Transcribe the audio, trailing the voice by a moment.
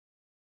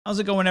How's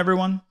it going,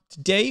 everyone?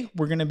 Today,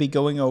 we're going to be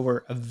going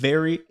over a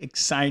very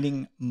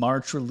exciting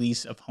March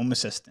release of Home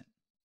Assistant.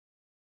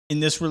 In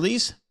this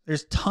release,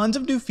 there's tons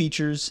of new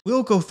features.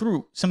 We'll go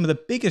through some of the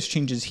biggest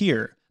changes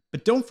here,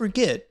 but don't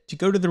forget to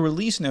go to the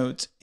release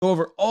notes and go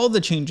over all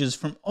the changes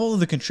from all of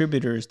the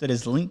contributors that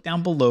is linked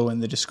down below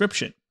in the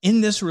description.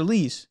 In this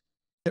release,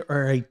 there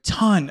are a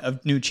ton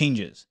of new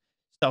changes.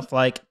 Stuff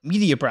like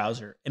Media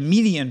Browser and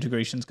media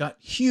integrations got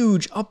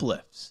huge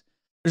uplifts.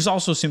 There's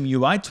also some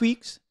UI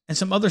tweaks and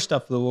some other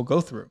stuff that we'll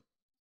go through.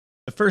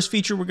 The first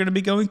feature we're going to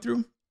be going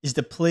through is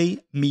the Play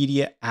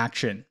Media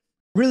Action.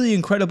 Really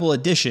incredible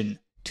addition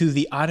to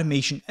the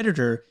automation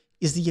editor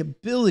is the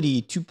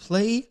ability to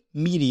play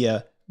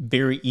media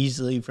very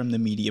easily from the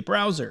media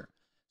browser.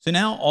 So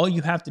now all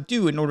you have to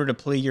do in order to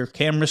play your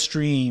camera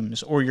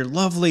streams or your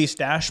Lovelace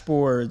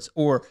dashboards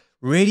or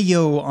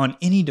radio on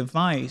any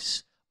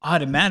device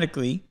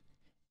automatically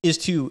is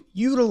to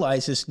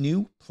utilize this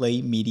new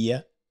Play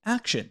Media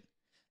Action.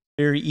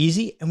 Very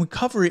easy, and we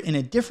cover it in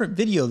a different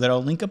video that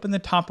I'll link up in the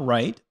top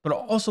right, but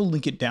I'll also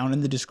link it down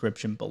in the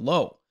description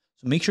below.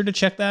 So make sure to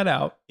check that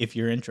out if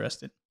you're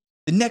interested.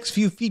 The next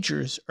few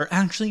features are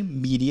actually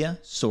media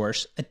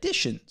source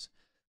additions.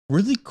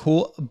 Really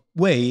cool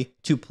way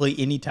to play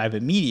any type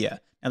of media.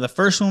 Now the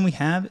first one we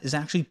have is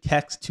actually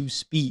text to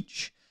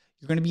speech.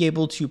 You're going to be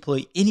able to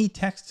play any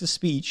text to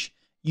speech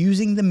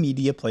using the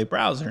media play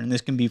browser. And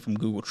this can be from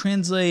Google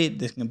Translate,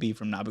 this can be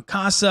from Nabu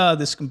Casa,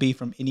 this can be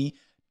from any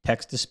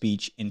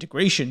text-to-speech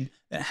integration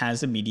that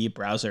has a media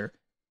browser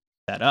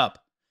set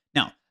up.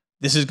 Now,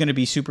 this is going to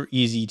be super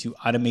easy to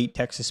automate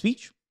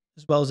text-to-speech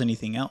as well as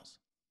anything else.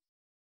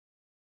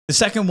 The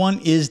second one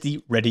is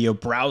the radio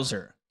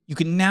browser. You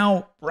can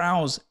now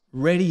browse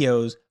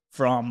radios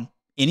from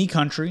any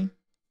country,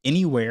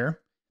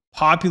 anywhere,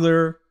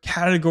 popular,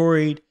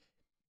 categoried,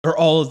 they're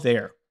all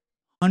there.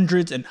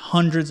 Hundreds and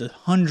hundreds and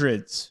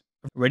hundreds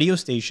of radio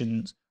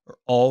stations are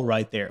all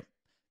right there.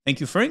 Thank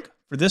you, Frank,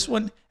 for this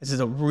one. This is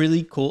a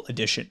really cool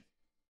addition.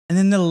 And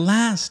then the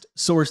last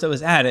source that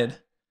was added,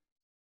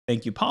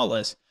 thank you,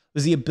 Paulus,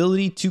 was the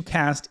ability to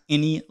cast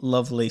any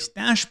Lovelace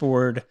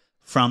dashboard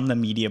from the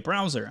media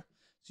browser.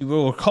 So you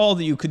will recall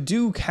that you could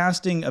do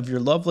casting of your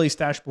Lovelace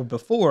dashboard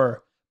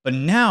before, but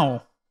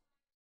now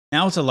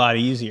it's a lot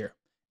easier.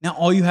 Now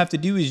all you have to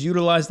do is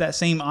utilize that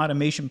same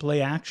automation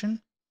play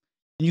action,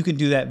 and you can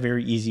do that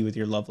very easy with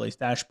your Lovelace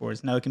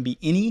dashboards. Now it can be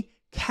any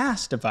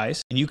cast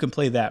device, and you can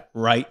play that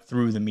right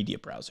through the media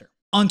browser.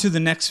 On to the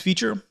next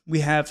feature,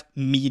 we have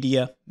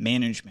media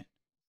management.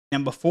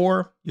 And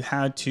before, you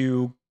had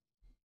to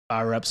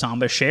fire up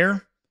Samba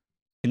Share,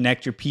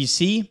 connect your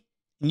PC,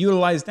 and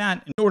utilize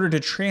that in order to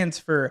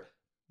transfer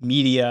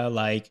media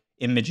like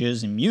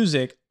images and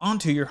music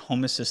onto your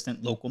Home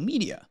Assistant local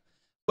media.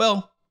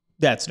 Well,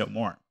 that's no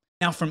more.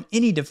 Now from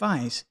any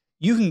device,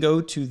 you can go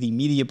to the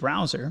media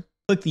browser,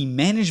 click the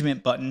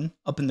management button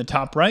up in the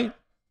top right,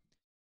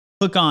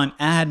 click on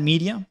Add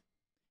Media,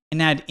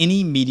 and add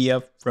any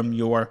media from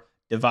your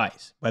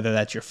device, whether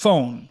that's your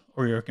phone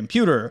or your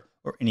computer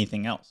or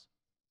anything else.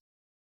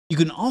 You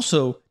can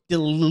also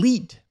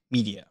delete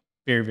media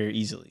very, very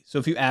easily. So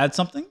if you add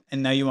something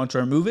and now you want to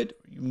remove it,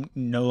 you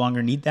no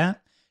longer need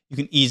that, you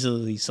can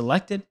easily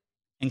select it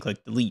and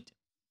click delete.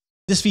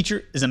 This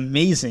feature is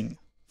amazing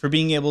for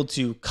being able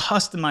to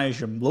customize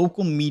your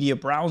local media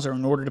browser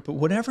in order to put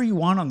whatever you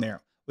want on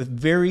there with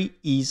very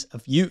ease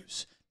of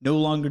use. No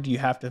longer do you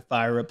have to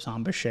fire up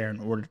Samba Share in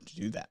order to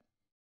do that.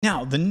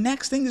 Now, the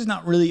next thing is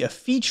not really a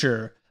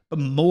feature, but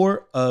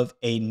more of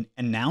an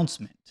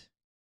announcement.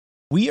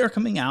 We are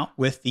coming out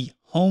with the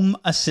Home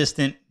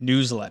Assistant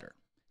newsletter.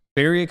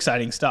 Very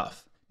exciting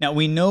stuff. Now,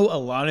 we know a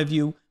lot of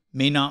you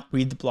may not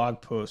read the blog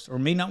post or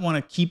may not want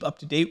to keep up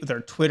to date with our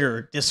Twitter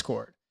or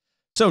Discord.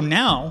 So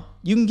now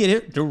you can get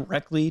it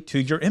directly to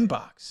your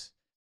inbox.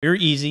 Very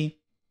easy,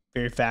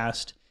 very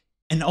fast.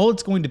 And all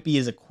it's going to be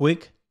is a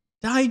quick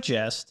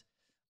digest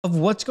of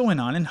what's going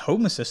on in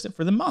Home Assistant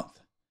for the month.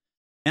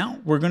 Now,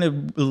 we're going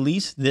to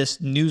release this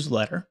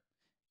newsletter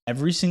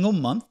every single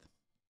month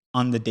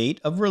on the date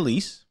of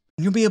release.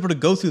 And you'll be able to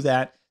go through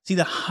that, see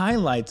the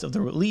highlights of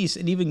the release,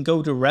 and even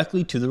go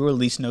directly to the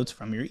release notes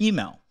from your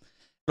email.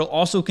 It'll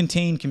also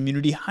contain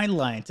community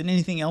highlights and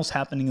anything else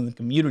happening in the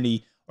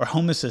community or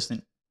Home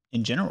Assistant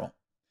in general.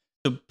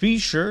 So be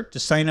sure to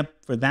sign up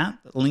for that.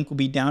 The link will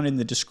be down in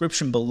the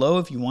description below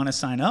if you want to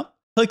sign up.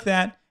 Click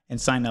that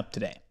and sign up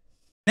today.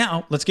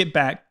 Now, let's get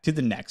back to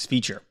the next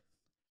feature.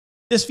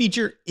 This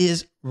feature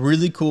is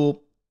really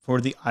cool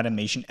for the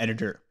automation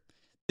editor.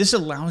 This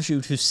allows you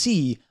to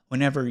see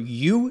whenever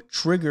you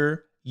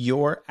trigger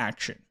your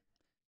action.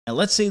 Now,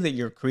 let's say that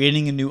you're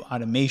creating a new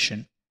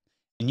automation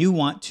and you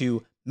want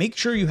to make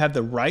sure you have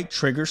the right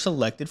trigger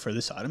selected for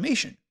this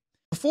automation.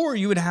 Before,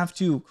 you would have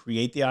to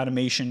create the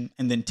automation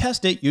and then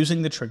test it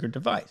using the trigger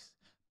device.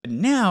 But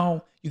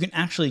now you can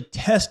actually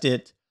test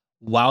it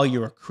while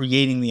you're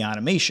creating the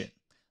automation.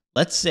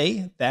 Let's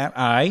say that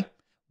I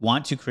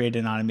want to create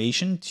an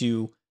automation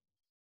to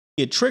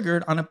get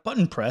triggered on a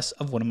button press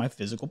of one of my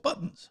physical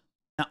buttons.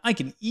 Now I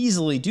can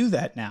easily do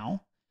that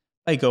now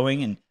by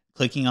going and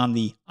clicking on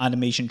the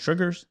automation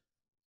triggers,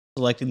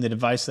 selecting the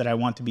device that I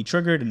want to be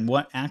triggered and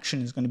what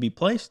action is going to be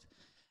placed,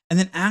 and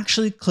then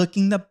actually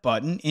clicking the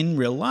button in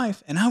real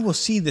life. And I will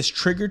see this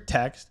triggered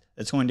text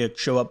that's going to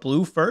show up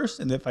blue first.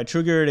 And if I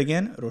trigger it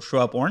again, it'll show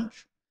up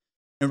orange.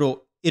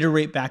 It'll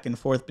iterate back and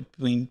forth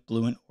between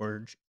blue and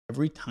orange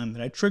every time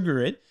that I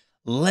trigger it,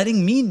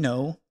 letting me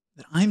know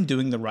that I'm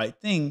doing the right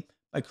thing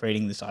by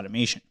creating this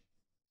automation.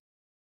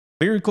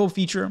 Very cool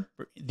feature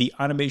for the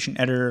automation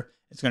editor.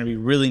 It's going to be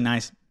really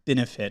nice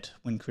benefit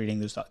when creating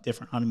those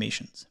different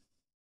automations.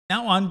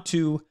 Now on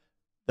to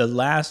the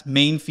last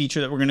main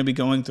feature that we're going to be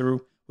going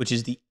through, which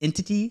is the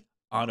entity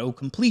auto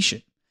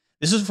completion.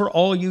 This is for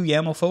all you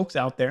YAML folks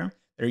out there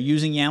that are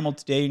using YAML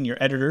today in your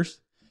editors.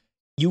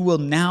 You will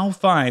now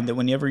find that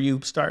whenever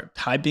you start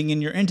typing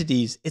in your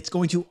entities, it's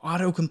going to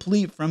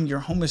auto-complete from your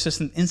Home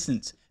Assistant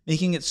instance,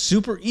 making it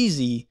super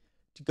easy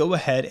to go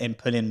ahead and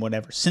put in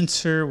whatever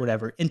sensor,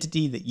 whatever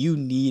entity that you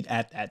need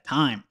at that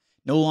time.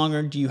 No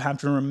longer do you have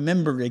to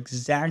remember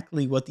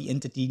exactly what the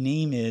entity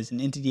name is and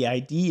entity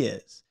ID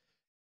is.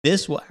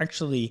 This will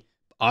actually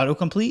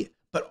auto-complete,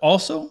 but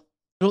also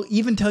it'll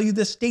even tell you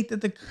the state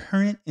that the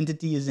current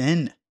entity is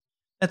in.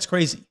 That's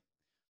crazy.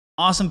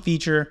 Awesome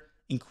feature.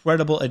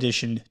 Incredible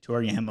addition to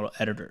our YAML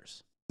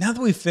editors. Now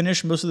that we've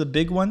finished most of the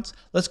big ones,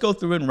 let's go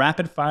through and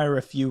rapid fire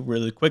a few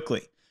really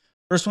quickly.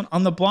 First one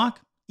on the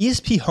block,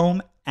 ESP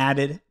Home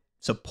added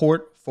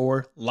support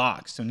for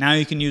locks. So now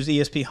you can use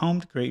ESP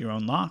Home to create your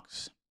own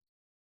locks.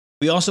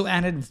 We also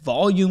added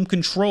volume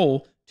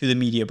control to the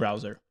media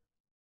browser.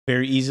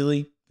 Very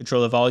easily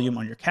control the volume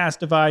on your cast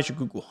device, your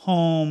Google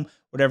Home,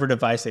 whatever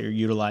device that you're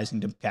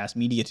utilizing to cast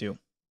media to.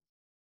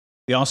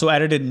 We also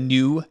added a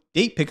new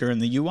date picker in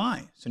the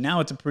UI. So now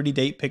it's a pretty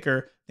date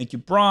picker. Thank you,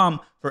 Braum,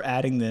 for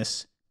adding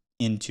this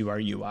into our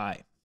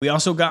UI. We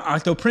also got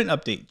Octoprint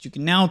updates. You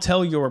can now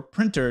tell your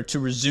printer to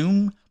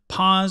resume,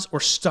 pause, or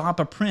stop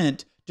a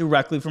print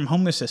directly from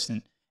Home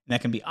Assistant. And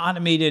that can be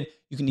automated.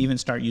 You can even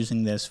start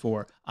using this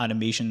for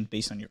automation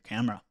based on your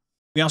camera.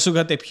 We also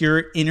got the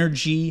Pure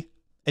Energy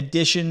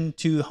addition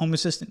to Home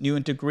Assistant, new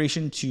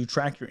integration to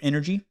track your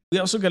energy. We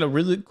also got a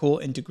really cool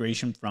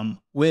integration from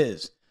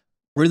Wiz.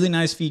 Really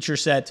nice feature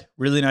set,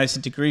 really nice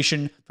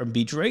integration from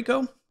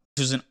BeDraco,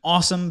 which is an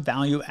awesome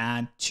value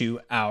add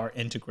to our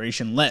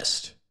integration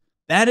list.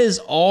 That is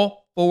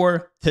all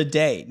for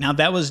today. Now,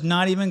 that was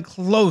not even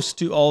close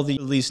to all the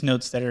release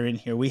notes that are in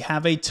here. We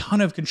have a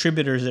ton of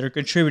contributors that are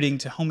contributing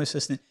to Home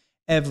Assistant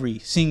every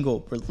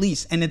single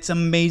release, and it's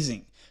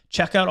amazing.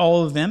 Check out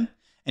all of them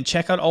and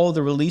check out all of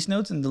the release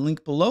notes in the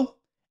link below,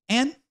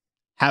 and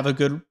have a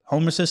good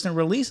Home Assistant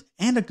release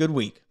and a good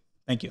week.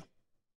 Thank you.